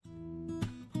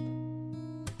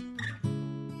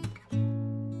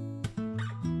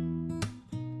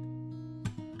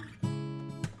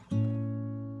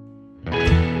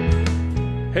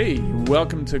Hey,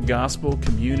 welcome to Gospel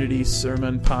Community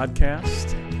Sermon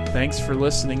Podcast. Thanks for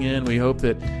listening in. We hope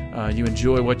that you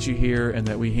enjoy what you hear and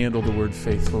that we handle the word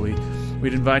faithfully.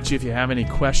 We'd invite you, if you have any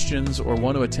questions or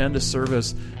want to attend a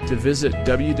service, to visit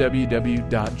www.gcctroy.com.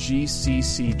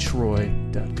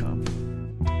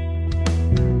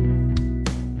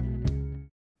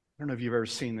 I don't know if you've ever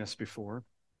seen this before.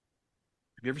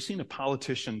 Have you ever seen a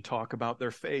politician talk about their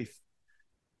faith?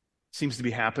 It seems to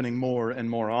be happening more and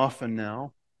more often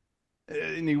now.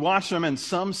 And you watch them, and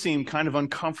some seem kind of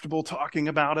uncomfortable talking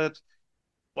about it,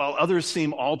 while others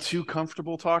seem all too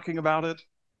comfortable talking about it.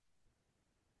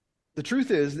 The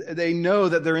truth is, they know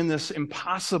that they're in this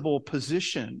impossible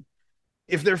position.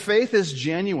 If their faith is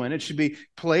genuine, it should be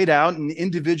played out in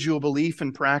individual belief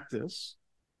and practice.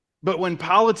 But when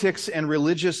politics and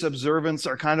religious observance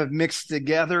are kind of mixed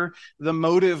together, the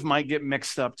motive might get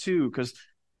mixed up too, because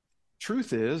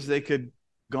truth is, they could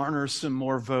garner some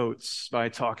more votes by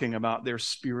talking about their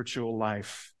spiritual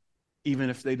life, even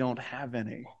if they don't have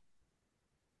any.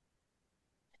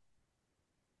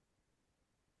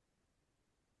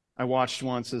 I watched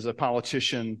once as a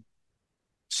politician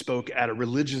spoke at a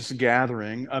religious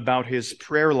gathering about his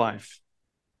prayer life.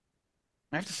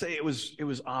 I have to say it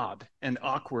was odd and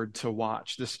awkward to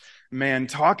watch this man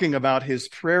talking about his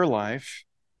prayer life,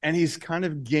 and he's kind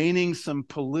of gaining some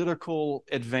political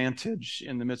advantage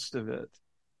in the midst of it.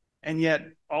 And yet,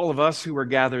 all of us who were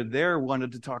gathered there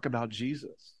wanted to talk about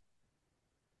Jesus.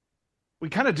 We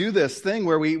kind of do this thing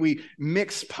where we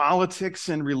mix politics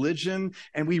and religion,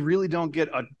 and we really don't get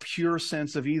a pure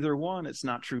sense of either one. It's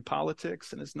not true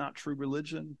politics, and it's not true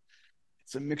religion.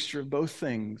 It's a mixture of both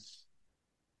things.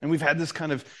 And we've had this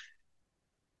kind of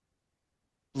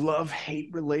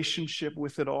love-hate relationship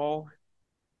with it all.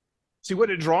 See,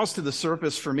 what it draws to the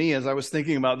surface for me as I was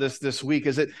thinking about this week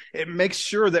is it makes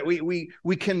sure that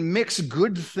we can mix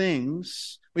good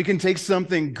things. We can take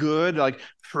something good like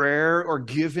prayer or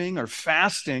giving or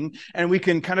fasting, and we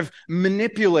can kind of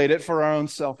manipulate it for our own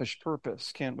selfish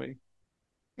purpose, can't we?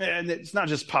 And it's not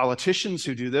just politicians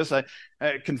who do this. I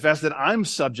confess that I'm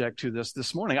subject to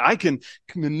this morning. I can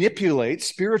manipulate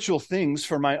spiritual things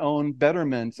for my own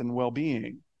betterment and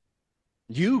well-being.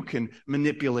 You can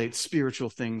manipulate spiritual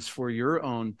things for your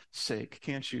own sake,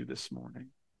 can't you, this morning?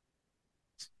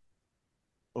 It's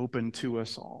open to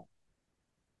us all.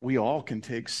 We all can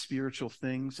take spiritual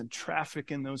things and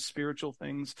traffic in those spiritual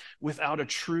things without a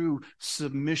true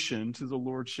submission to the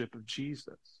lordship of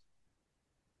Jesus.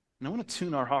 And I want to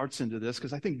tune our hearts into this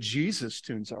because I think Jesus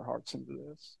tunes our hearts into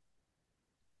this.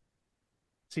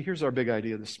 See, here's our big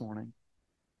idea this morning.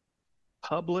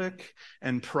 Public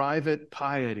and private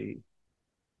piety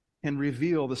can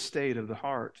reveal the state of the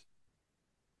heart.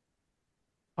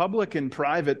 Public and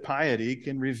private piety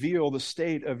can reveal the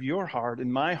state of your heart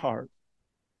and my heart.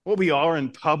 What we are in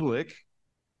public, if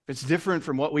it's different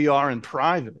from what we are in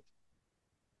private,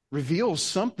 reveals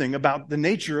something about the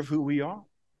nature of who we are.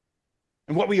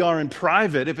 And what we are in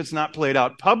private, if it's not played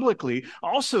out publicly,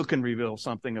 also can reveal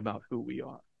something about who we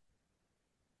are.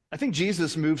 I think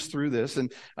Jesus moves through this,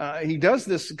 and he does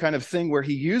this kind of thing where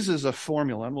he uses a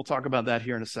formula, and we'll talk about that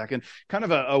here in a second, kind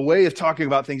of a way of talking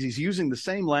about things. He's using the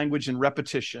same language in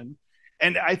repetition.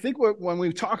 And I think when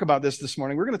we talk about this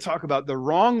morning, we're going to talk about the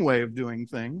wrong way of doing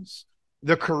things,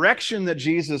 the correction that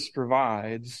Jesus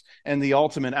provides, and the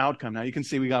ultimate outcome. Now, you can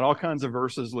see we got all kinds of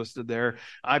verses listed there.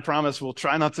 I promise we'll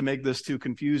try not to make this too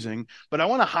confusing, but I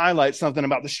want to highlight something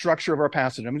about the structure of our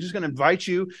passage. I'm just going to invite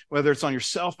you, whether it's on your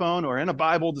cell phone or in a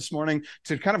Bible this morning,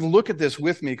 to kind of look at this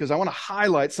with me, because I want to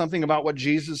highlight something about what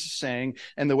Jesus is saying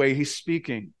and the way he's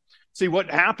speaking. See,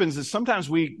 what happens is sometimes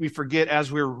we forget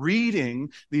as we're reading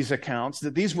these accounts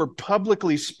that these were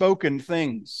publicly spoken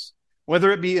things.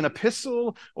 Whether it be an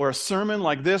epistle or a sermon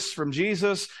like this from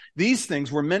Jesus, these things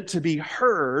were meant to be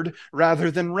heard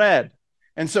rather than read.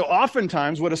 And so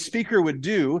oftentimes what a speaker would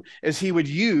do is he would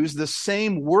use the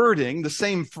same wording, the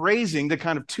same phrasing to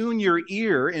kind of tune your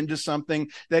ear into something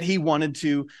that he wanted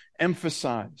to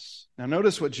emphasize. Now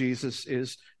notice what Jesus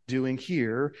is doing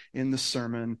here in the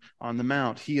Sermon on the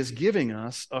Mount. He is giving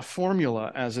us a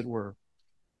formula, as it were.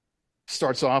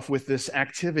 Starts off with this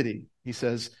activity. He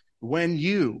says, when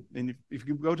you, and if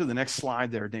you go to the next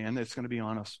slide there, Dan, it's going to be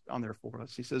on there for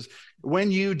us. He says,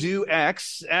 when you do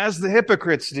X, as the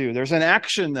hypocrites do, there's an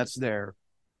action that's there.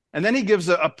 And then he gives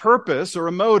a purpose or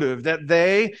a motive that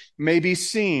they may be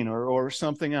seen or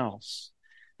something else.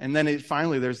 And then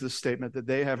finally, there's this statement that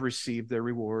they have received their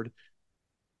reward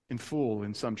in full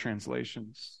in some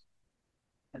translations.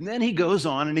 And then he goes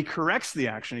on and he corrects the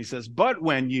action. He says, but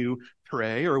when you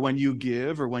pray or when you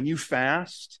give or when you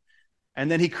fast, and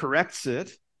then he corrects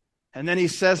it. And then he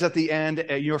says at the end,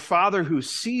 your Father who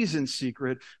sees in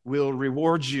secret will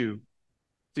reward you.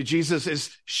 See, Jesus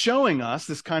is showing us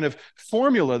this kind of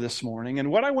formula this morning. And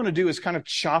what I want to do is kind of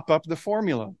chop up the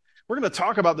formula. We're going to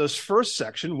talk about those first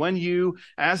section, when you,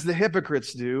 as the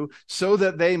hypocrites do, so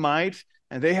that they might,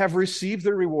 and they have received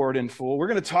their reward in full. We're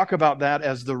going to talk about that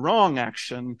as the wrong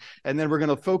action. And then we're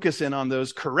going to focus in on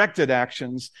those corrected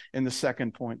actions in the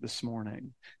second point this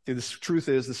morning. See, the truth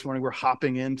is, this morning we're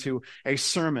hopping into a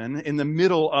sermon in the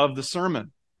middle of the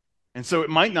sermon. And so it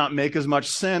might not make as much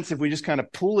sense if we just kind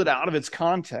of pull it out of its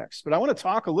context. But I want to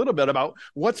talk a little bit about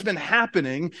what's been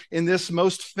happening in this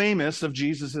most famous of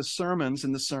Jesus' sermons,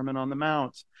 in the Sermon on the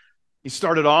Mount. He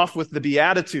started off with the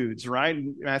Beatitudes, right?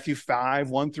 Matthew 5,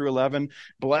 1 through 11.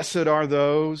 Blessed are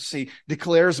those. He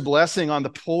declares blessing on the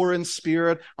poor in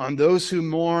spirit, on those who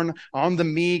mourn, on the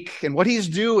meek. And what he's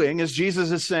doing is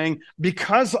Jesus is saying,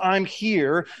 because I'm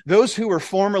here, those who were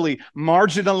formerly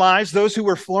marginalized, those who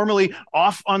were formerly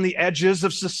off on the edges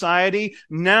of society,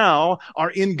 now are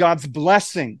in God's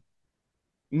blessing.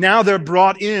 Now they're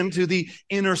brought into the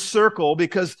inner circle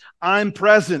because I'm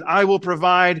present. I will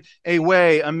provide a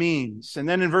way, a means. And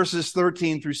then in verses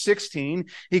 13 through 16,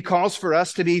 he calls for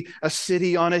us to be a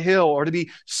city on a hill, or to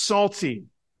be salty.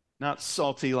 Not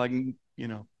salty like,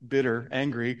 bitter,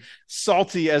 angry.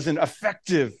 Salty as in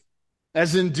effective,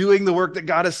 as in doing the work that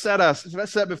God has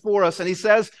set before us. And he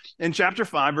says in chapter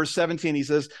 5, verse 17, he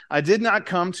says, I did not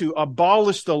come to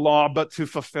abolish the law, but to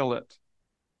fulfill it.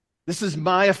 This is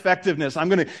my effectiveness. I'm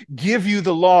going to give you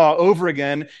the law over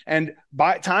again. And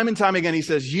by time and time again, he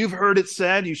says, you've heard it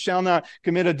said, you shall not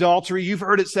commit adultery. You've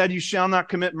heard it said, you shall not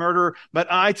commit murder. But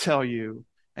I tell you,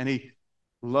 and he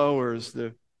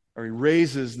he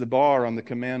raises the bar on the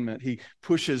commandment. He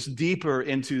pushes deeper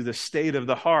into the state of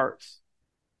the heart.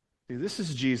 See, this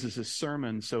is Jesus'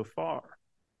 sermon so far.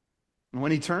 And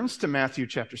when he turns to Matthew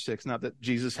chapter 6, not that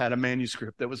Jesus had a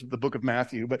manuscript, that was the book of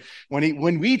Matthew, but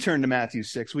when we turn to Matthew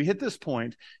 6, we hit this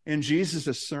point in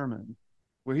Jesus' sermon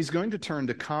where he's going to turn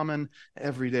to common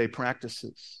everyday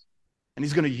practices. And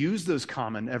he's going to use those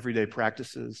common everyday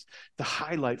practices to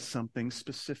highlight something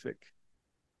specific.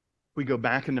 We go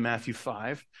back into Matthew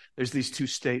 5, there's these two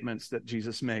statements that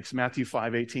Jesus makes. Matthew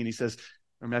 5:18, he says,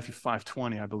 or Matthew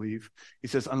 5:20, I believe. He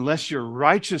says, unless your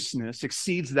righteousness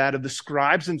exceeds that of the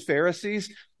scribes and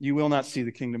Pharisees, you will not see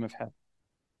the kingdom of heaven.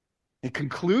 He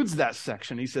concludes that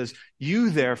section. He says, you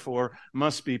therefore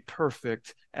must be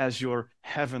perfect as your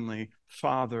heavenly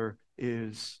Father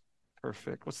is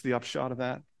perfect. What's the upshot of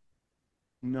that?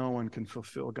 No one can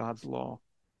fulfill God's law.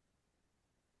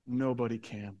 Nobody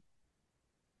can.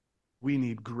 We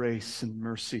need grace and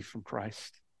mercy from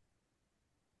Christ.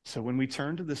 So when we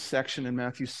turn to this section in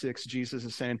Matthew 6, Jesus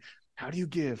is saying, how do you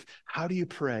give? How do you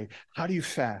pray? How do you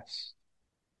fast?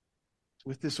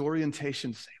 With this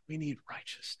orientation to say, we need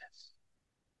righteousness.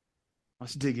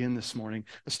 Let's dig in this morning.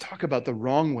 Let's talk about the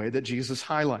wrong way that Jesus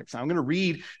highlights. Now, I'm going to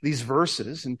read these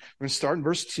verses, and we're going to start in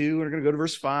verse 2, and we're going to go to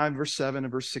verse 5, verse 7,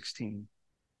 and verse 16.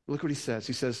 Look what he says.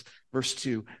 He says, verse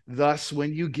 2, thus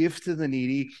when you give to the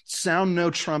needy, sound no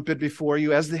trumpet before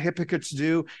you, as the hypocrites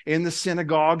do in the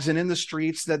synagogues and in the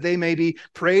streets, that they may be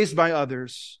praised by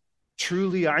others.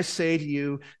 Truly I say to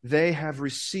you, they have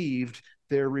received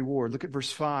their reward. Look at verse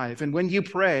 5. And when you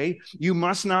pray, you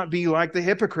must not be like the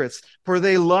hypocrites, for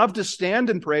they love to stand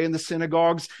and pray in the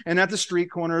synagogues and at the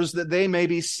street corners, that they may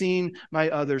be seen by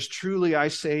others. Truly I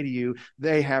say to you,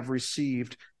 they have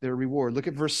received their reward. Look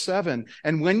at verse 7.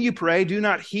 And when you pray, do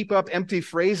not heap up empty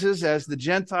phrases as the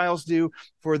Gentiles do,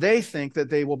 for they think that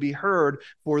they will be heard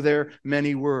for their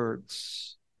many words.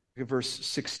 Look at verse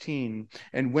 16.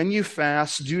 And when you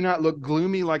fast, do not look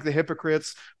gloomy like the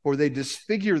hypocrites, for they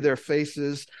disfigure their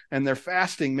faces, and their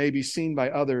fasting may be seen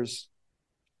by others.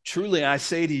 Truly I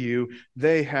say to you,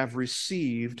 they have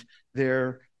received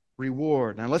their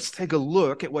reward. Now let's take a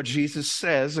look at what Jesus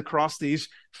says across these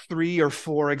 3 or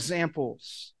 4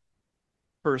 examples.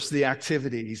 First, the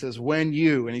activity. He says, when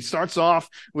you, and he starts off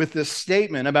with this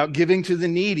statement about giving to the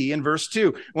needy in verse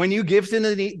 2. When you give to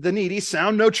the needy,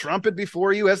 sound no trumpet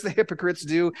before you, as the hypocrites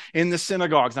do in the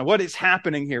synagogues. Now, what is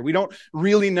happening here? We don't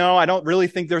really know. I don't really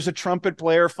think there's a trumpet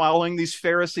player following these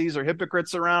Pharisees or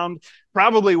hypocrites around.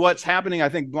 Probably what's happening, I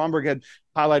think Blomberg had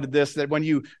highlighted this, that when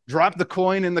you drop the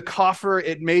coin in the coffer,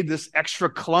 it made this extra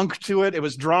clunk to it. It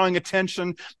was drawing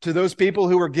attention to those people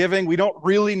who were giving. We don't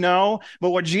really know.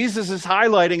 But what Jesus is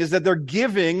highlighting is that they're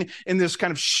giving in this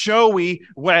kind of showy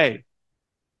way.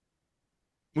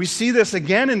 We see this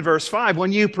again in verse 5.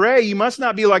 When you pray, you must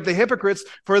not be like the hypocrites,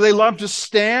 for they love to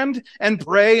stand and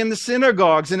pray in the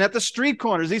synagogues and at the street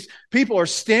corners. These people are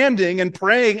standing and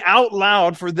praying out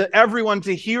loud for everyone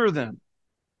to hear them.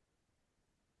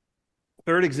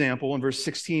 Third example in verse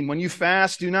 16, when you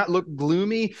fast, do not look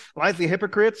gloomy like the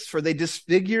hypocrites, for they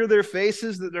disfigure their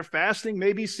faces that their fasting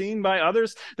may be seen by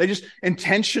others. They just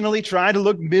intentionally try to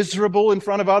look miserable in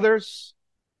front of others.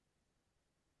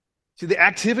 See, the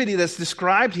activity that's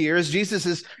described here is Jesus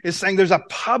is saying there's a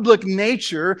public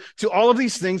nature to all of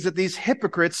these things that these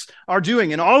hypocrites are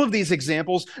doing. In all of these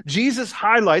examples, Jesus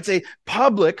highlights a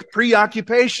public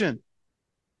preoccupation.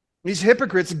 These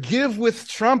hypocrites give with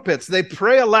trumpets. They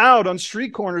pray aloud on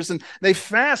street corners, and they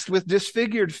fast with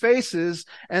disfigured faces,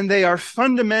 and they are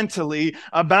fundamentally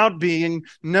about being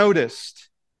noticed.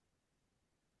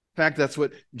 In fact, that's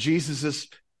what Jesus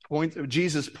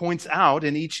points out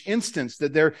in each instance,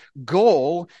 that their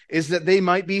goal is that they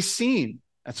might be seen.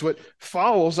 That's what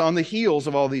follows on the heels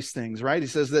of all these things, right? He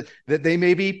says that they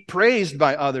may be praised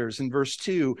by others in verse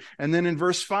 2. And then in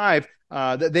verse 5,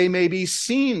 that they may be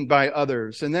seen by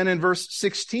others. And then in verse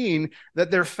 16,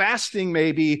 that their fasting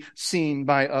may be seen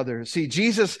by others. See,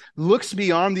 Jesus looks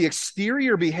beyond the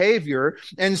exterior behavior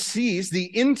and sees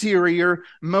the interior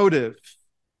motive.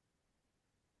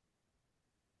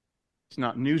 It's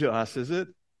not new to us, is it?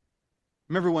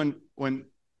 Remember when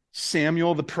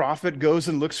Samuel the prophet goes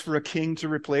and looks for a king to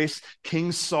replace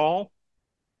King Saul?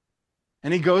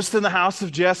 And he goes to the house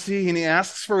of Jesse and he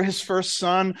asks for his first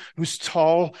son, who's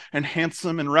tall and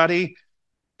handsome and ruddy.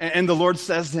 And the Lord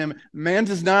says to him, man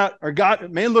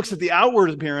looks at the outward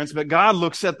appearance, but God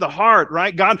looks at the heart,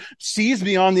 right? God sees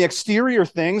beyond the exterior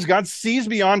things. God sees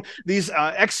beyond these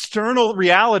external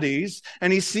realities,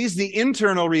 and he sees the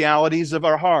internal realities of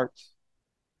our hearts.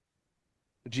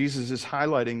 Jesus is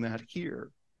highlighting that here.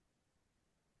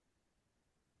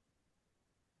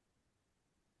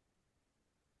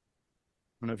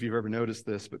 I don't know if you've ever noticed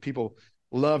this, but people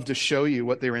love to show you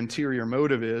what their interior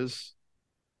motive is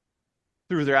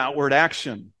through their outward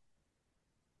action.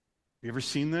 Have you ever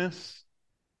seen this?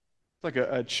 It's like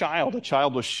a child. A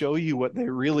child will show you what they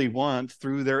really want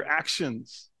through their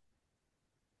actions.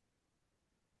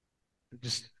 I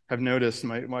just have noticed,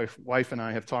 my wife and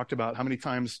I have talked about how many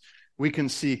times we can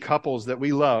see couples that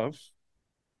we love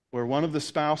where one of the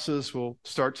spouses will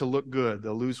start to look good.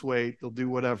 They'll lose weight. They'll do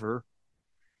whatever.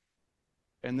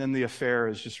 And then the affair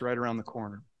is just right around the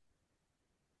corner.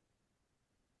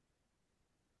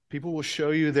 People will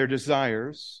show you their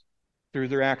desires through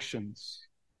their actions.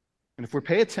 And if we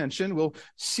pay attention, we'll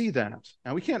see that.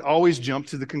 Now, we can't always jump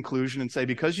to the conclusion and say,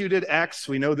 because you did X,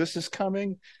 we know this is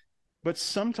coming. But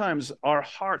sometimes our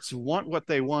hearts want what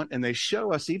they want, and they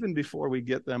show us even before we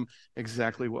get them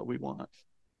exactly what we want.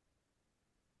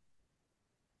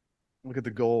 Look at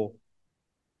the goal.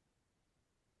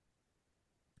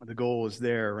 The goal is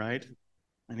there, right?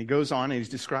 And he goes on and he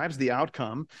describes the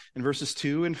outcome in verses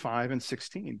 2 and 5 and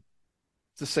 16.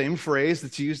 It's the same phrase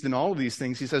that's used in all of these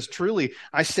things. He says, truly,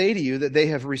 I say to you that they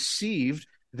have received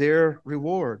their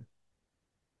reward.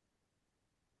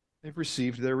 They've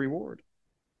received their reward.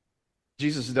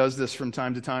 Jesus does this from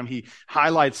time to time. He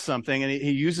highlights something, and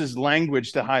he uses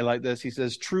language to highlight this. He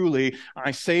says, truly, I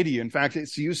say to you. In fact,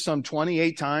 it's used some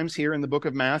 28 times here in the book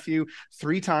of Matthew,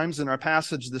 3 times in our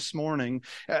passage this morning.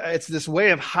 It's this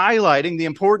way of highlighting the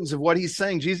importance of what he's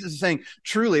saying. Jesus is saying,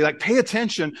 truly, like, pay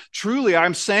attention. Truly,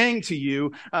 I'm saying to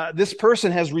you, this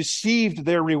person has received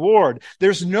their reward.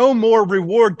 There's no more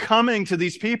reward coming to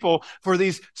these people for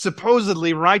these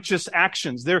supposedly righteous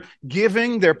actions. They're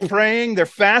giving, they're praying, they're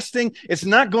fasting. It's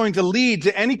not going to lead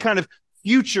to any kind of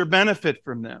future benefit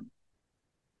from them.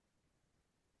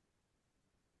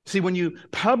 See, when you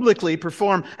publicly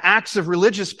perform acts of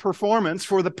religious performance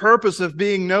for the purpose of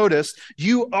being noticed,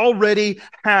 you already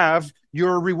have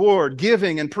your reward.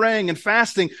 Giving and praying and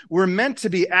fasting were meant to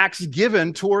be acts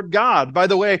given toward God. By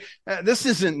the way, this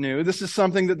isn't new. This is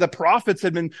something that the prophets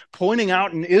had been pointing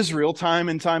out in Israel time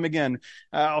and time again.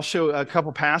 I'll show a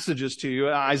couple passages to you.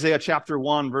 Isaiah chapter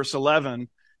 1, verse 11.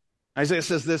 Isaiah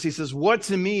says this, he says, what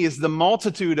to me is the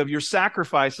multitude of your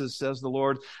sacrifices, says the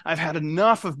Lord. I've had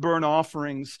enough of burnt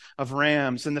offerings of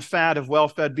rams and the fat of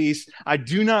well-fed beasts. I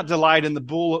do not delight in the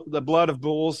blood of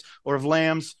bulls or of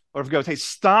lambs or of goats. Hey,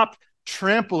 stop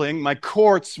trampling my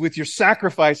courts with your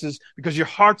sacrifices because your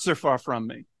hearts are far from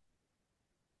me.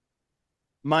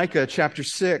 Micah chapter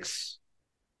 6,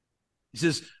 he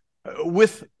says,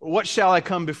 with what shall I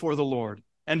come before the Lord?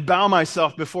 And bow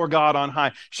myself before God on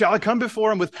high. Shall I come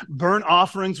before him with burnt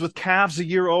offerings, with calves a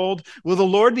year old? Will the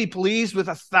Lord be pleased with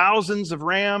 1,000s of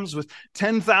rams, with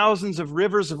 10,000s of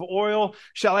rivers of oil?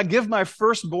 Shall I give my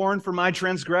firstborn for my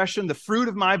transgression, the fruit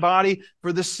of my body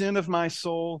for the sin of my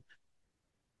soul?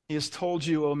 He has told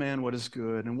you, O man, what is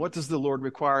good. And what does the Lord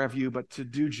require of you but to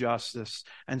do justice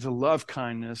and to love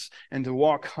kindness and to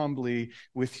walk humbly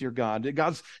with your God?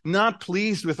 God's not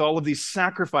pleased with all of these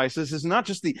sacrifices. It's not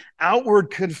just the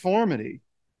outward conformity.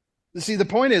 You see, the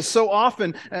point is so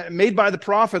often made by the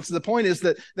prophets, the point is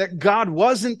that God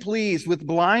wasn't pleased with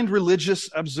blind religious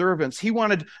observance. He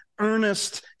wanted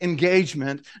earnest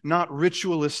engagement, not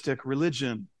ritualistic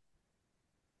religion.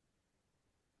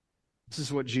 This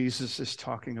is what Jesus is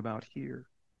talking about here.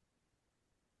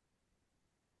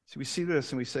 So we see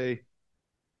this and we say,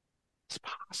 it's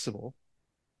possible.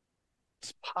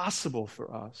 It's possible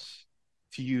for us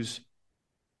to use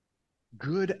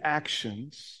good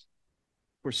actions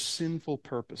for sinful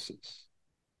purposes.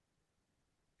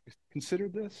 Consider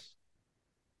this.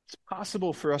 It's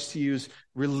possible for us to use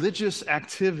religious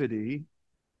activity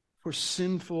for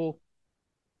sinful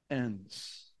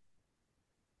ends.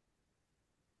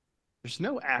 There's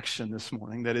no action this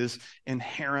morning that is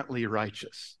inherently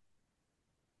righteous.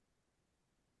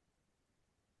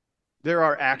 There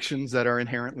are actions that are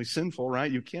inherently sinful,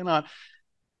 right? You cannot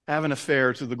have an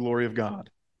affair to the glory of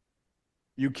God.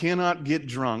 You cannot get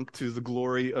drunk to the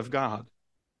glory of God.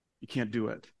 You can't do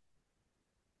it.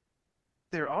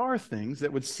 There are things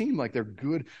that would seem like they're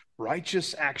good,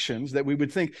 righteous actions that we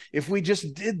would think if we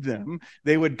just did them,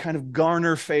 they would kind of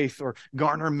garner faith or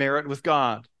garner merit with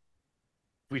God.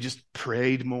 If we just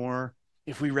prayed more,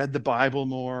 if we read the Bible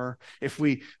more, if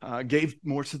we gave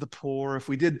more to the poor, if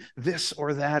we did this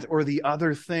or that or the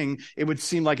other thing, it would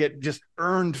seem like it just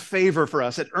earned favor for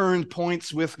us. It earned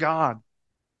points with God.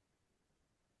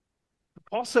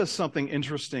 Paul says something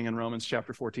interesting in Romans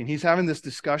chapter 14. He's having this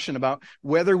discussion about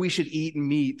whether we should eat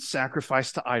meat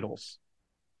sacrificed to idols.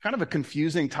 Kind of a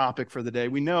confusing topic for the day.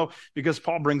 We know because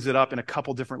Paul brings it up in a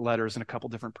couple different letters in a couple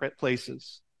different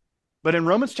places. But in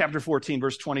Romans chapter 14,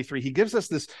 verse 23, he gives us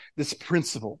this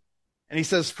principle. And he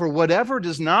says, for whatever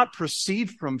does not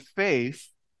proceed from faith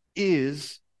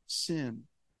is sin.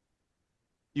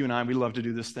 You and I, we love to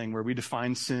do this thing where we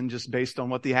define sin just based on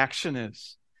what the action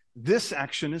is. This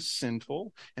action is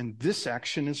sinful, and this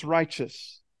action is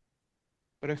righteous.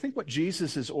 But I think what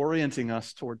Jesus is orienting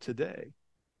us toward today,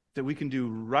 that we can do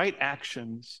right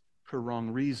actions for wrong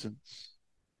reasons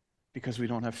because we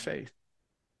don't have faith.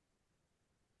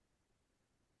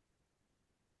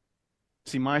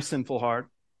 See, my sinful heart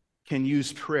can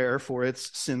use prayer for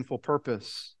its sinful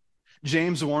purpose.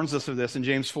 James warns us of this in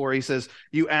James 4. He says,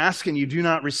 you ask and you do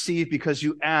not receive because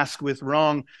you ask with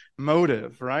wrong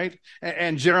motive, right?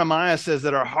 And Jeremiah says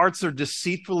that our hearts are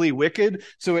deceitfully wicked.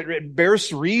 So it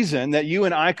bears reason that you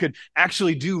and I could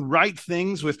actually do right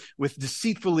things with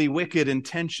deceitfully wicked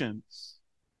intentions.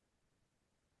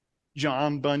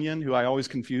 John Bunyan, who I always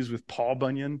confuse with Paul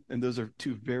Bunyan, and those are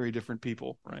two very different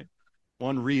people, right?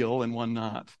 One real and one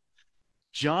not.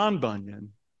 John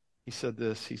Bunyan, he said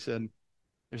this, he said,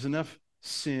 there's enough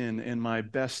sin in my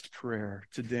best prayer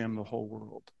to damn the whole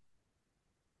world.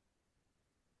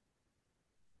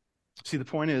 See, the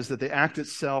point is that the act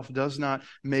itself does not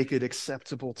make it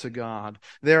acceptable to God.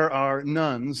 There are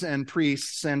nuns and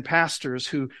priests and pastors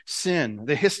who sin.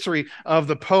 The history of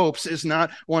the popes is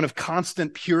not one of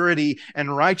constant purity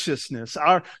and righteousness.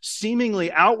 Our seemingly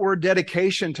outward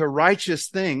dedication to righteous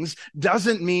things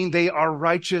doesn't mean they are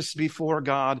righteous before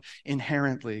God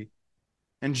inherently.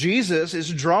 And Jesus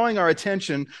is drawing our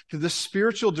attention to the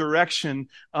spiritual direction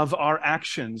of our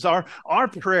actions. Our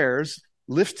prayers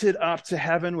lifted up to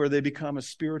heaven where they become a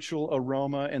spiritual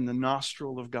aroma in the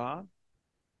nostril of God?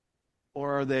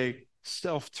 Or are they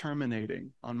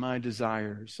self-terminating on my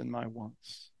desires and my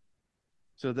wants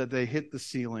so that they hit the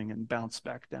ceiling and bounce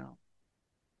back down?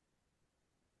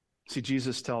 See,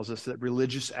 Jesus tells us that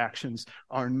religious actions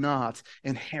are not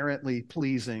inherently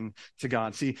pleasing to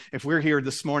God. See, if we're here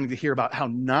this morning to hear about how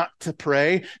not to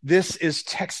pray, this is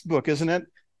textbook, isn't it?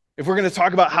 If we're going to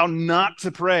talk about how not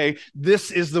to pray, this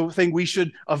is the thing we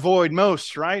should avoid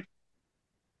most, right?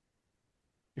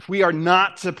 If we are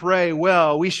not to pray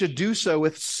well, we should do so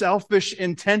with selfish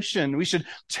intention. We should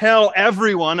tell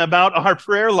everyone about our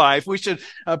prayer life. We should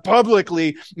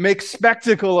publicly make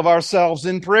spectacle of ourselves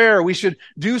in prayer. We should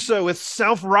do so with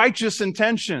self-righteous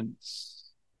intentions.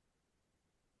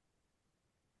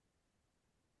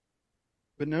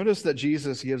 But notice that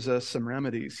Jesus gives us some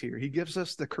remedies here. He gives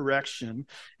us the correction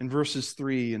in verses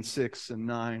 3 and 6 and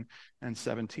 9 and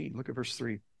 17. Look at verse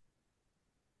 3.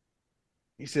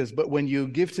 He says, but when you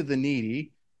give to the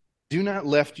needy, do not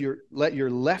let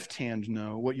your left hand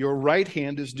know what your right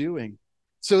hand is doing,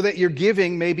 so that your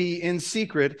giving may be in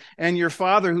secret, and your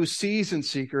Father who sees in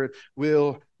secret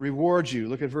will reward you.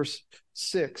 Look at verse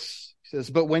 6. He says,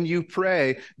 but when you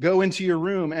pray, go into your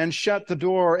room and shut the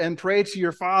door and pray to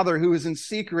your Father who is in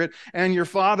secret, and your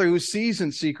Father who sees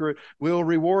in secret will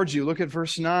reward you. Look at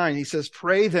verse 9. He says,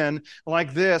 pray then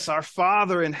like this, our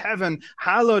Father in heaven,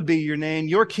 hallowed be your name.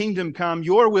 Your kingdom come,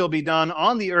 your will be done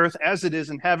on the earth as it is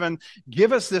in heaven.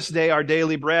 Give us this day our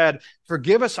daily bread.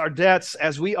 Forgive us our debts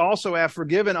as we also have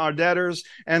forgiven our debtors,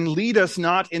 and lead us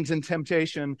not into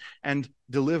temptation, and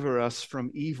deliver us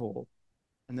from evil.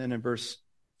 And then in verse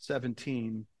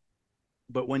 17,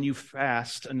 but when you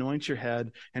fast, anoint your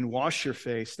head and wash your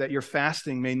face, that your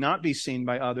fasting may not be seen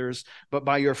by others, but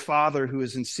by your Father who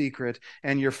is in secret,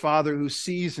 and your Father who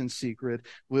sees in secret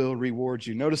will reward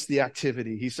you. Notice the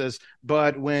activity. He says,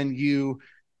 but when you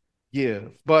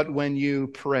give, but when you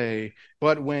pray,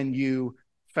 but when you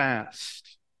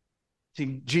fast.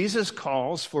 See, Jesus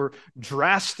calls for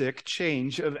drastic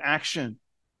change of action.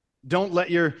 Don't let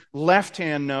your left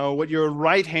hand know what your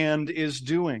right hand is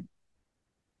doing.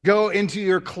 Go into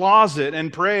your closet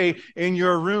and pray in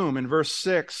your room in verse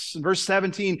 6. In verse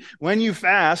 17, when you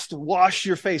fast, wash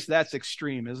your face. That's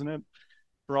extreme, isn't it?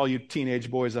 For all you teenage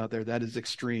boys out there, that is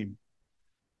extreme.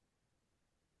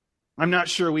 I'm not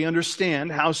sure we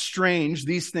understand how strange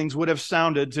these things would have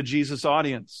sounded to Jesus'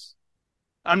 audience.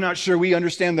 I'm not sure we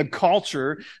understand the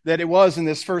culture that it was in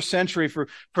this first century for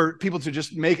people to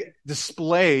just make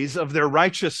displays of their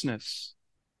righteousness.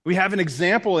 We have an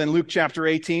example in Luke chapter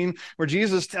 18 where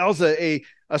Jesus tells a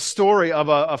story of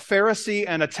a Pharisee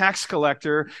and a tax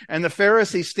collector, and the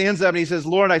Pharisee stands up and he says,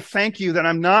 Lord, I thank you that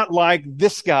I'm not like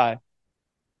this guy.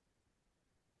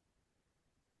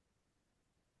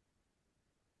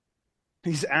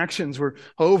 These actions were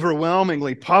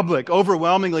overwhelmingly public,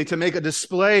 overwhelmingly to make a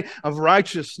display of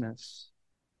righteousness.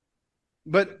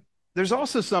 But there's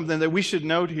also something that we should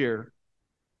note here,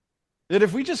 that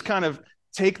if we just kind of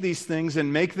take these things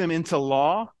and make them into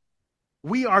law,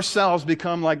 we ourselves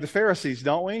become like the Pharisees,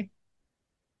 don't we?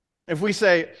 If we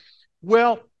say,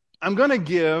 well, I'm going to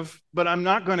give, but I'm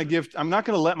not going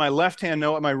to let my left hand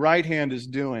know what my right hand is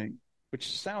doing, which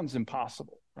sounds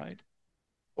impossible, right?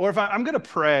 Or if I'm going to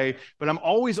pray, but I'm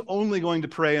always only going to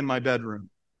pray in my bedroom.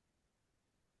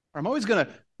 Or I'm always going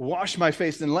to wash my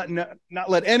face and not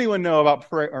let anyone know about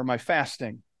prayer or my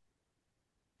fasting.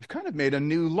 We've kind of made a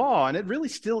new law, and it really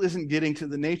still isn't getting to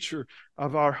the nature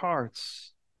of our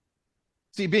hearts.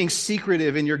 See, being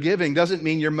secretive in your giving doesn't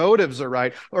mean your motives are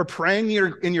right, or praying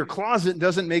in your closet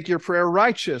doesn't make your prayer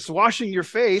righteous. Washing your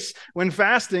face when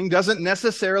fasting doesn't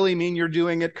necessarily mean you're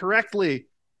doing it correctly.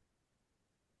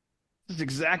 This is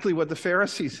exactly what the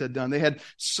Pharisees had done. They had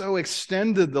so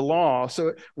extended the law, so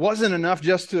it wasn't enough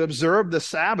just to observe the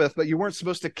Sabbath, but you weren't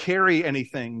supposed to carry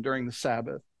anything during the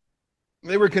Sabbath.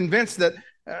 They were convinced that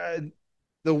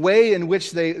the way in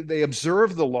which they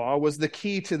observed the law was the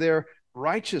key to their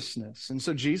righteousness. And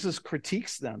so Jesus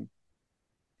critiques them.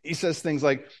 He says things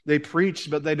like, they preach,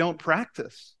 but they don't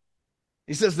practice.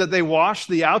 He says that they washed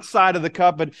the outside of the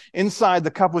cup, but inside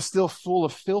the cup was still full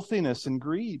of filthiness and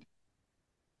greed.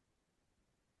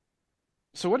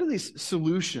 So what are these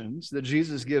solutions that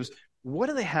Jesus gives? What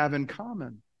do they have in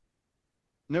common?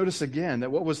 Notice again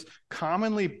that what was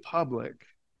commonly public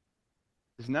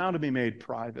is now to be made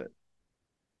private.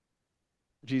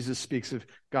 Jesus speaks of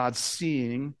God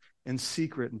seeing in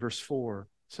secret in verse 4,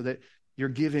 so that your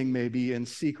giving may be in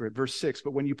secret. Verse 6,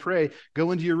 but when you pray,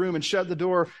 go into your room and shut the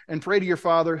door and pray to your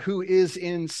Father who is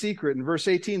in secret. In verse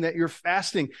 18, that your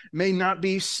fasting may not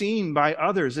be seen by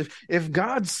others. If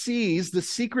God sees the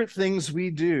secret things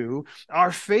we do,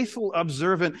 our faithful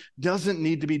observant doesn't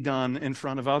need to be done in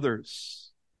front of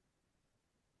others.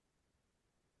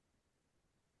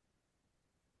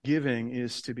 Giving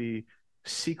is to be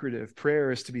secretive.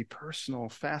 Prayer is to be personal.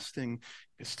 Fasting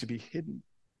is to be hidden.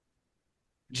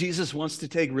 Jesus wants to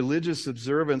take religious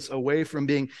observance away from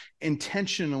being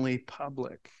intentionally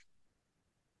public.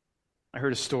 I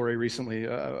heard a story recently.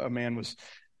 A man was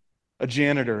a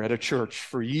janitor at a church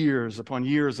for years upon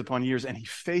years upon years, and he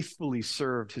faithfully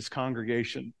served his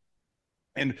congregation.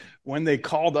 And when they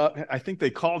called up, I think they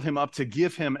called him up to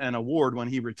give him an award when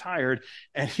he retired,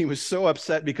 and he was so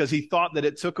upset because he thought that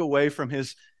it took away from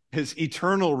his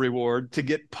eternal reward to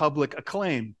get public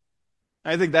acclaim.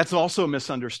 I think that's also a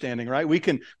misunderstanding, right? We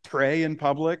can pray in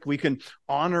public. We can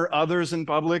honor others in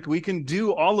public. We can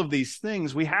do all of these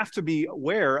things. We have to be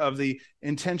aware of the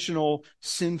intentional,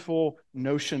 sinful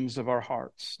notions of our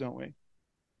hearts, don't we?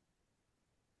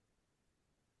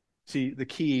 See, the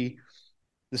key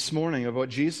this morning of what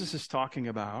Jesus is talking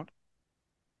about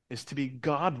is to be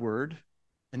Godward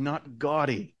and not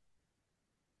gaudy.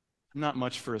 I'm not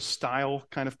much for a style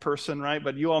kind of person, right?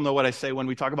 But you all know what I say when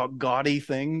we talk about gaudy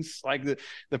things, like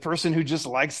the person who just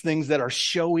likes things that are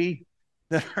showy.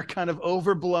 that are kind of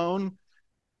overblown.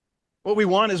 What we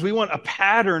want is we want a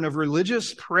pattern of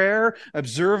religious prayer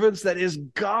observance that is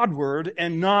Godward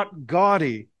and not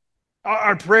gaudy.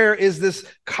 Our prayer is this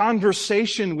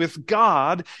conversation with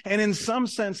God, and in some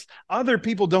sense, other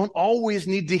people don't always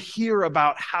need to hear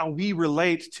about how we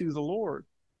relate to the Lord.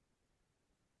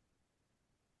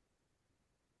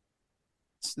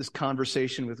 It's this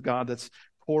conversation with God that's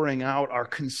pouring out our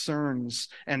concerns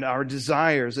and our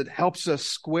desires. It helps us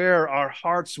square our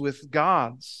hearts with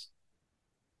God's.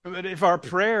 But if our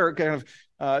prayer kind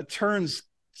of turns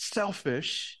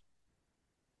selfish,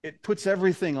 it puts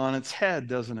everything on its head,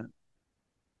 doesn't it?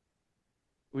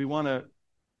 We want to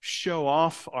show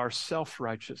off our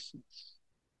self-righteousness.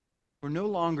 We're no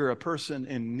longer a person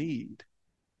in need.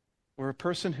 We're a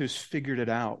person who's figured it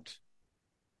out.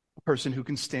 A person who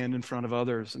can stand in front of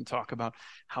others and talk about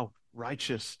how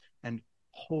righteous and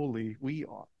holy we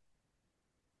are.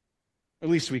 At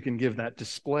least we can give that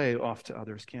display off to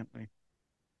others, can't we?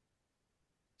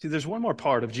 See, there's one more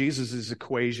part of Jesus'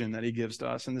 equation that he gives to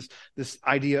us, and this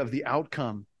idea of the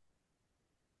outcome.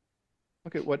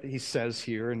 Look at what he says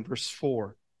here in verse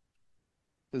 4.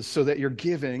 So that your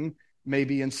giving may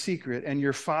be in secret, and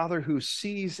your Father who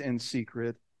sees in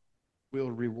secret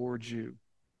will reward you.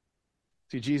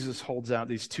 See, Jesus holds out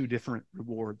these two different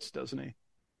rewards, doesn't he?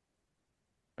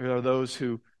 There are those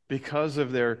who, because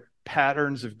of their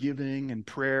patterns of giving and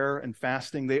prayer and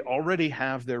fasting, they already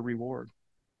have their reward.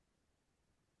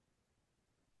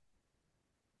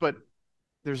 But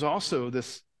there's also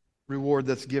this reward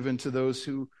that's given to those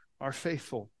who are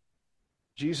faithful.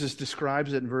 Jesus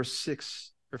describes it in verse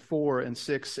 4 and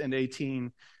 6 and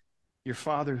 18. Your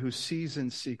Father who sees in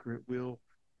secret will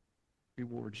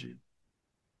reward you.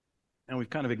 And we've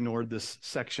kind of ignored this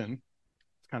section.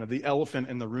 It's kind of the elephant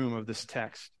in the room of this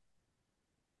text.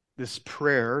 This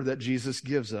prayer that Jesus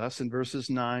gives us in verses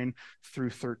 9 through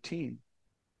 13.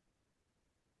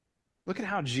 Look at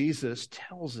how Jesus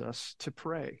tells us to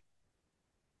pray.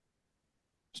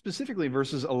 Specifically,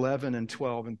 verses 11 and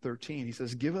 12 and 13. He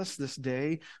says, give us this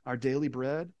day our daily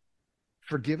bread.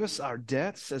 Forgive us our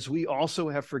debts as we also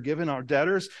have forgiven our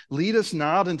debtors. Lead us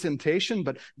not in temptation,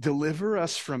 but deliver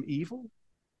us from evil.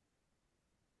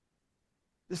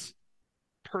 This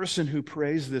person who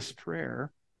prays this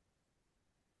prayer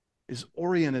is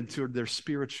oriented toward their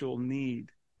spiritual need,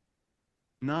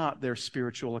 not their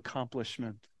spiritual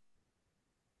accomplishment.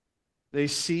 They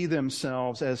see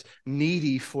themselves as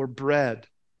needy for bread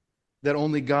that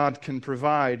only God can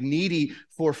provide, needy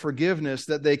for forgiveness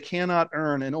that they cannot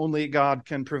earn and only God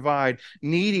can provide,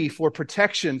 needy for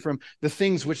protection from the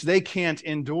things which they can't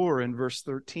endure in verse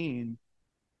 13.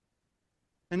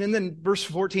 And then verse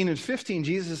 14 and 15,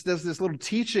 Jesus does this little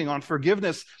teaching on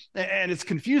forgiveness, and it's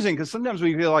confusing because sometimes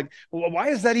we feel like, well, why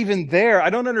is that even there? I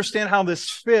don't understand how this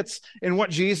fits in what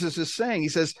Jesus is saying. He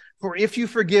says, for if you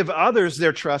forgive others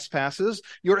their trespasses,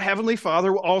 your heavenly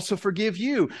Father will also forgive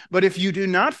you. But if you do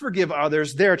not forgive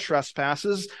others their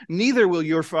trespasses, neither will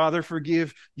your Father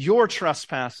forgive your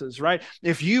trespasses, right?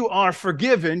 If you are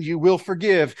forgiven, you will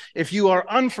forgive. If you are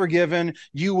unforgiven,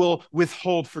 you will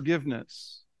withhold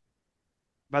forgiveness.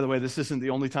 By the way, this isn't the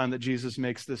only time that Jesus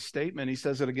makes this statement. He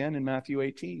says it again in Matthew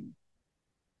 18.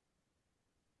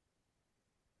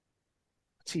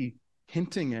 What's he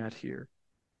hinting at here?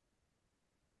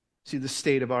 See, the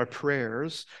state of our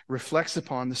prayers reflects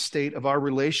upon the state of our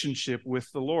relationship with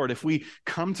the Lord. If we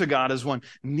come to God as one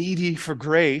needy for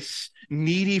grace,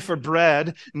 needy for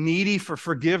bread, needy for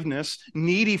forgiveness,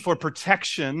 needy for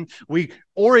protection, we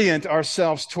orient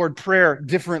ourselves toward prayer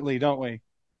differently, don't we?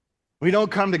 We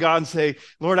don't come to God and say,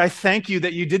 Lord, I thank you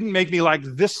that you didn't make me like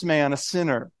this man, a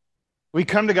sinner. We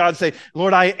come to God and say,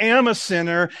 Lord, I am a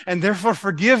sinner and therefore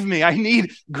forgive me. I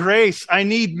need grace. I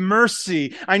need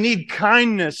mercy. I need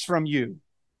kindness from you.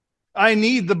 I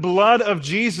need the blood of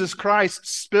Jesus Christ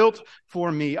spilt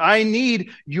for me. I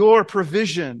need your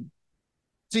provision.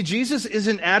 See, Jesus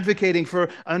isn't advocating for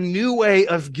a new way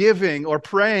of giving or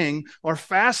praying or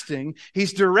fasting.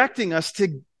 He's directing us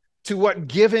to what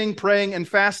giving, praying, and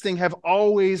fasting have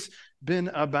always been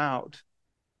about.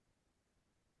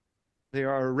 They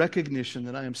are a recognition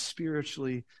that I am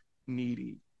spiritually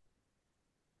needy.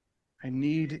 I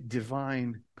need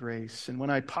divine grace. And when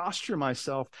I posture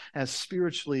myself as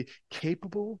spiritually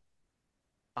capable,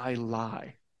 I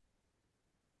lie.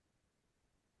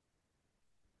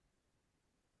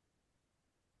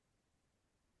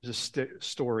 There's a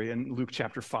story in Luke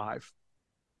chapter 5.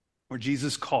 Where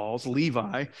Jesus calls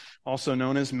Levi, also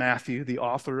known as Matthew, the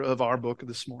author of our book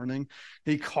this morning,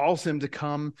 he calls him to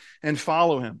come and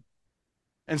follow him.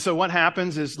 And so what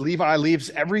happens is Levi leaves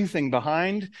everything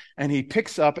behind and he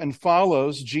picks up and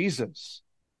follows Jesus.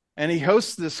 And he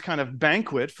hosts this kind of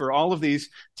banquet for all of these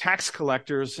tax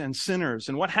collectors and sinners.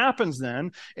 And what happens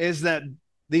then is that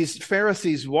these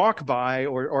Pharisees walk by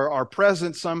or are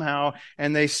present somehow,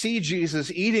 and they see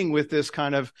Jesus eating with this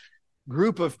kind of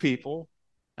group of people.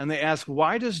 And they ask,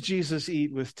 why does Jesus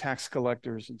eat with tax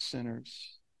collectors and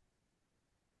sinners?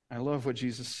 I love what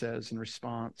Jesus says in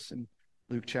response in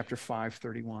Luke chapter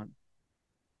 5:31.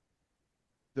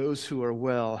 Those who are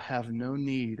well have no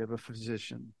need of a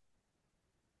physician,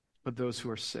 but those who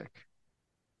are sick.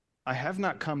 I have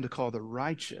not come to call the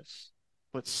righteous,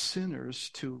 but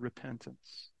sinners to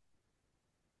repentance.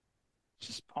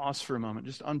 Just pause for a moment.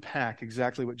 Just unpack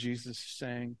exactly what Jesus is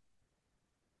saying.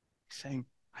 He's saying,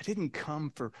 I didn't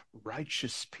come for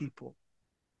righteous people.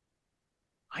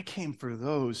 I came for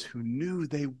those who knew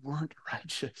they weren't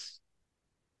righteous.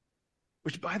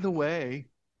 Which, by the way,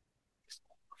 is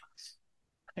all of us,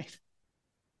 right?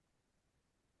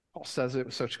 Paul says it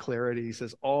with such clarity. He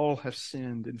says, all have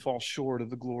sinned and fall short of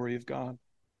the glory of God.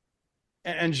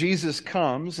 And Jesus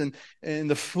comes and in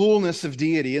the fullness of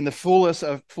deity, in the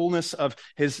fullness of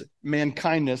his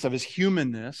mankindness, of his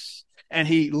humanness, and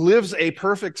he lives a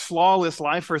perfect, flawless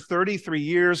life for 33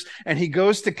 years, and he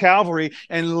goes to Calvary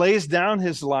and lays down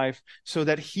his life so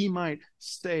that he might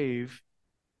save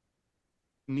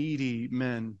needy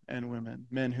men and women,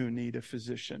 men who need a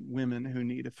physician, women who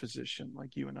need a physician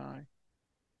like you and I.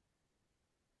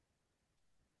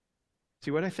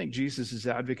 See, what I think Jesus is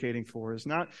advocating for is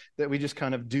not that we just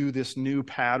kind of do this new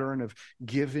pattern of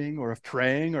giving or of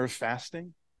praying or of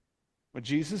fasting. What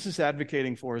Jesus is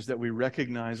advocating for is that we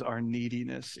recognize our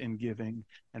neediness in giving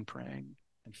and praying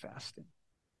and fasting.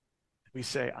 We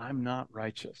say, I'm not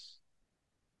righteous.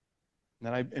 And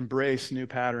that I embrace new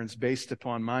patterns based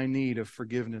upon my need of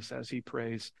forgiveness, as he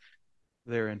prays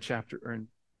there in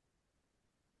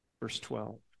verse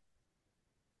 12.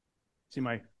 See,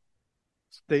 my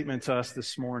statement to us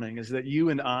this morning is that you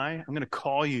and I'm going to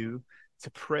call you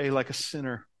to pray like a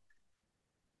sinner.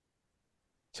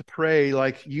 To pray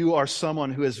like you are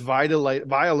someone who has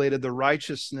violated the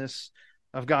righteousness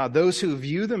of God. Those who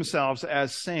view themselves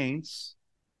as saints,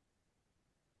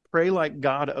 pray like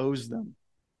God owes them.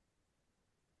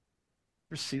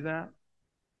 Ever see that?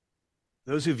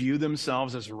 Those who view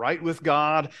themselves as right with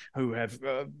God, who have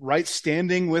right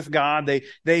standing with God,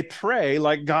 they pray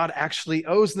like God actually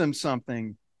owes them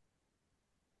something.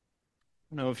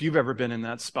 I don't know if you've ever been in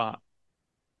that spot.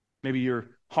 Maybe you're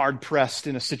hard-pressed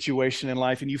in a situation in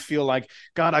life and you feel like,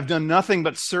 God, I've done nothing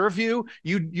but serve you.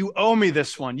 You owe me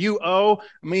this one. You owe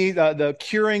me the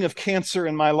curing of cancer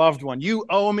in my loved one. You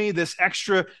owe me this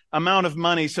extra amount of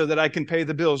money so that I can pay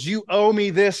the bills. You owe me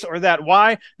this or that.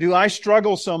 Why do I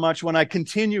struggle so much when I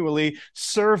continually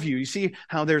serve you? You see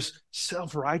how there's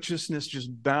self-righteousness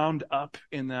just bound up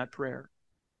in that prayer.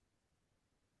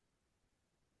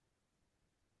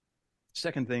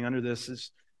 Second thing under this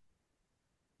is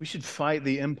we should fight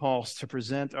the impulse to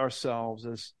present ourselves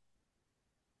as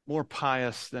more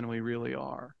pious than we really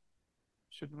are.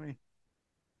 Shouldn't we?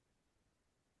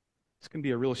 It's going to be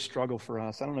a real struggle for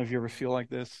us. I don't know if you ever feel like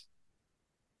this.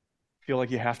 Feel like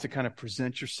you have to kind of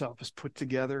present yourself as put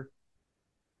together.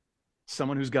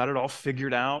 Someone who's got it all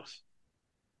figured out.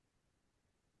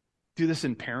 Do this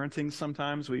in parenting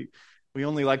sometimes. We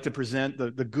only like to present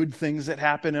the good things that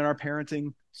happen in our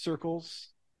parenting circles.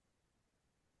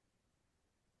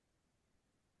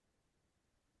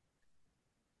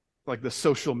 Like the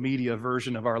social media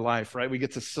version of our life, right? We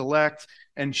get to select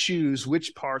and choose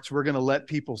which parts we're going to let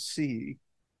people see.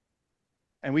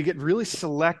 And we get really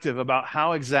selective about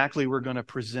how exactly we're going to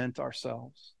present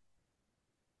ourselves.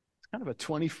 It's kind of a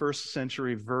 21st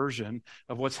century version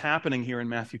of what's happening here in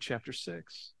Matthew chapter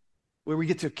 6. Where we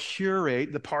get to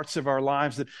curate the parts of our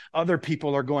lives that other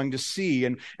people are going to see.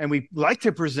 And we like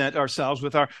to present ourselves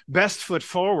with our best foot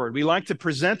forward. We like to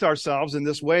present ourselves in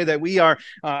this way that we are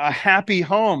a happy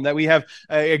home, that we have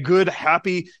a good,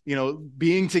 happy,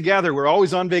 being together. We're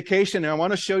always on vacation. And I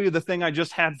want to show you the thing I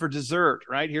just had for dessert,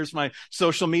 right? Here's my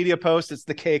social media post. It's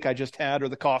the cake I just had or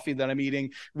the coffee that I'm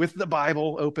eating with the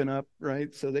Bible open up,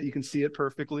 right? So that you can see it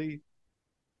perfectly.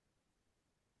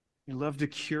 We love to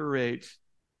curate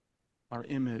our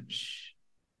image.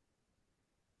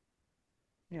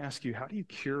 Let me ask you, how do you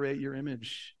curate your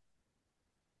image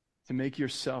to make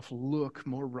yourself look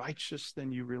more righteous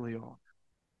than you really are?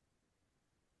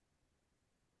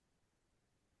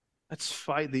 Let's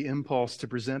fight the impulse to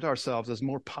present ourselves as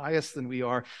more pious than we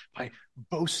are by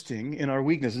boasting in our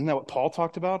weakness. Isn't that what Paul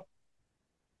talked about?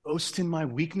 Boast in my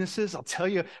weaknesses. I'll tell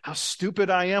you how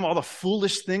stupid I am, all the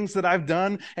foolish things that I've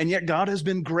done, and yet God has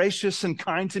been gracious and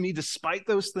kind to me despite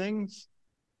those things.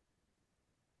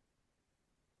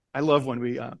 I love when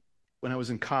we When I was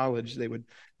in college, they would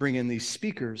bring in these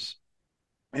speakers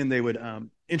and they would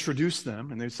introduce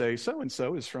them, and they'd say,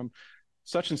 so-and-so is from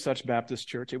such and such Baptist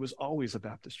church. It was always a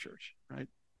Baptist church, right?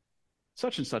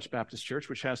 Such and such Baptist church,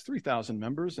 which has 3,000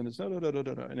 members, and it's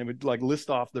da-da-da-da-da. And it would like list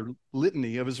off the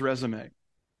litany of his resume.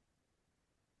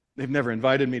 They've never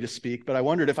invited me to speak, but I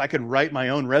wondered if I could write my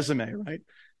own resume, right?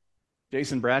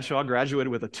 Jason Bradshaw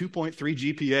graduated with a 2.3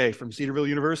 GPA from Cedarville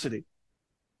University.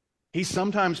 He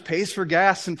sometimes pays for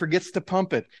gas and forgets to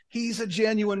pump it. He's a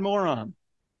genuine moron.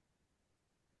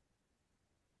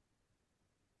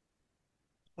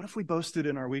 What if we boasted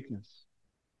in our weakness?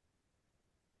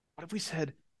 What if we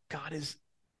said, God is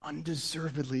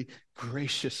undeservedly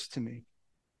gracious to me?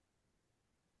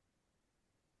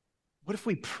 What if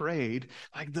we prayed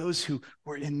like those who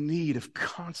were in need of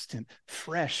constant,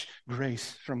 fresh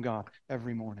grace from God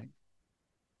every morning?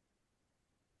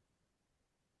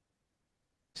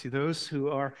 See, those who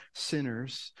are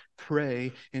sinners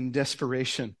pray in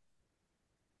desperation.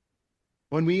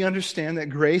 When we understand that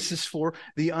grace is for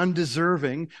the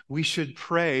undeserving, we should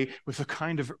pray with a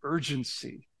kind of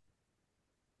urgency.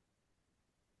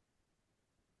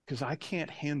 Because I can't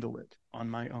handle it on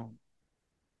my own.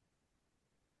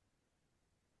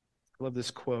 I love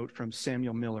this quote from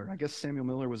Samuel Miller. I guess Samuel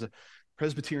Miller was a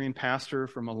Presbyterian pastor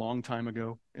from a long time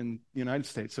ago in the United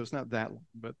States, so it's not that long.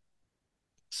 But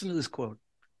listen to this quote.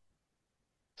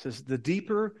 It says, the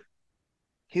deeper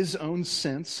his own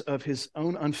sense of his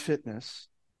own unfitness,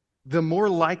 the more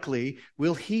likely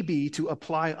will he be to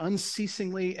apply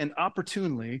unceasingly and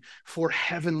opportunely for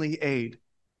heavenly aid.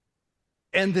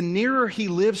 And the nearer he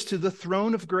lives to the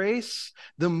throne of grace,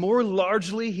 the more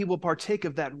largely he will partake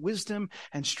of that wisdom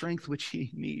and strength which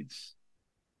he needs.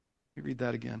 Let me read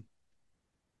that again.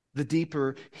 The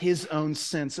deeper his own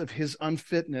sense of his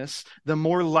unfitness, the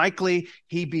more likely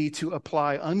he be to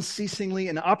apply unceasingly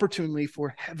and opportunely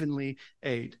for heavenly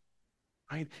aid.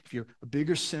 Right? If you're a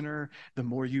bigger sinner, the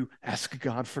more you ask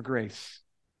God for grace.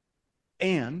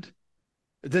 And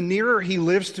the nearer he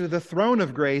lives to the throne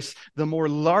of grace, the more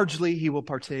largely he will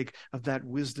partake of that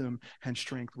wisdom and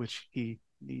strength which he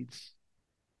needs.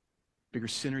 The bigger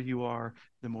sinner you are,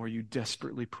 the more you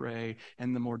desperately pray,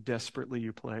 and the more desperately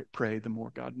you pray, the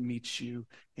more God meets you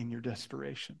in your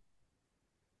desperation.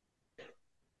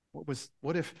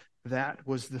 What if that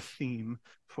was the theme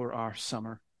for our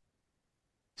summer?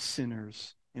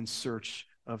 Sinners in search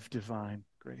of divine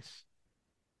grace.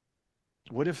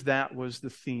 What if that was the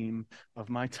theme of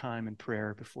my time in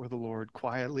prayer before the Lord,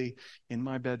 quietly in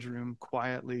my bedroom,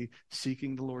 quietly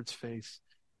seeking the Lord's face,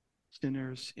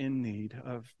 sinners in need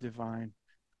of divine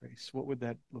grace? What would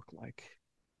that look like?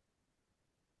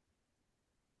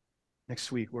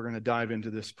 Next week, we're going to dive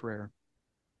into this prayer.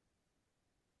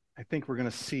 I think we're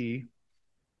going to see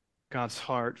God's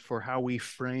heart for how we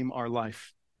frame our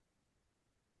life.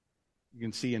 You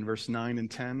can see in verse 9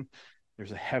 and 10,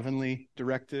 there's a heavenly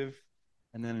directive.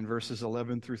 And then in verses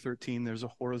 11 through 13, there's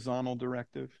a horizontal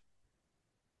directive.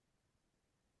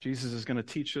 Jesus is going to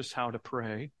teach us how to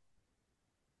pray.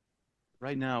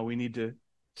 Right now, we need to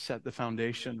set the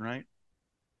foundation, right?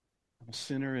 I'm a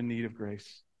sinner in need of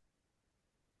grace.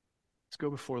 Let's go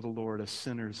before the Lord as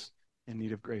sinners in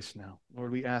need of grace now.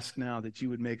 Lord, we ask now that you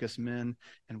would make us men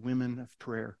and women of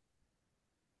prayer.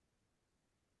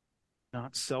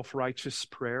 Not self-righteous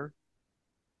prayer.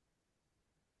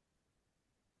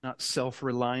 Not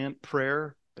self-reliant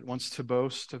prayer that wants to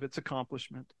boast of its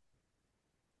accomplishment.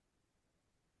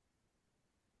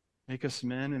 Make us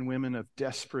men and women of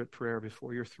desperate prayer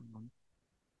before your throne.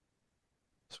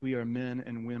 As we are men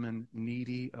and women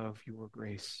needy of your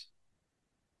grace.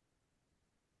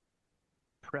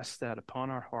 Press that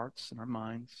upon our hearts and our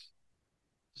minds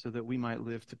so that we might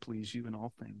live to please you in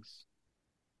all things.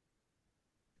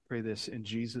 I pray this in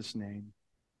Jesus' name.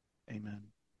 Amen.